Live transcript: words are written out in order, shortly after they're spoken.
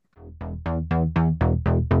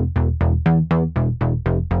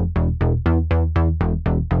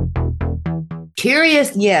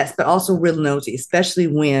Curious, yes, but also real nosy, especially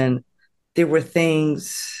when there were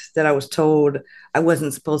things that I was told I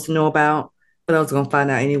wasn't supposed to know about, but I was going to find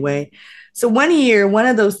out anyway. So one year, one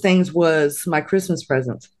of those things was my Christmas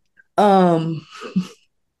presents. Um,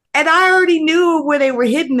 and I already knew where they were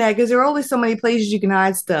hidden at because there are only so many places you can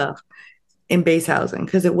hide stuff in base housing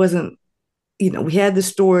because it wasn't, we had the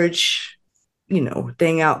storage,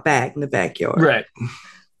 thing out back in the backyard. Right.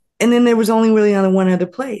 And then there was only really only one other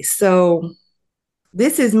place. So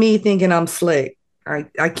this is me thinking I'm slick.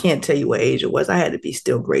 I can't tell you what age it was. I had to be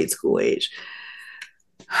still grade school age.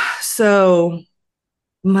 So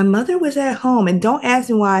my mother was at home, and don't ask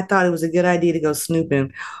me why I thought it was a good idea to go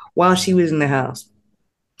snooping while she was in the house.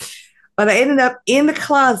 But I ended up in the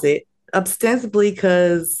closet ostensibly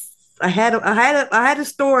because I had a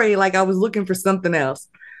story like I was looking for something else.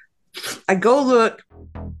 I go look,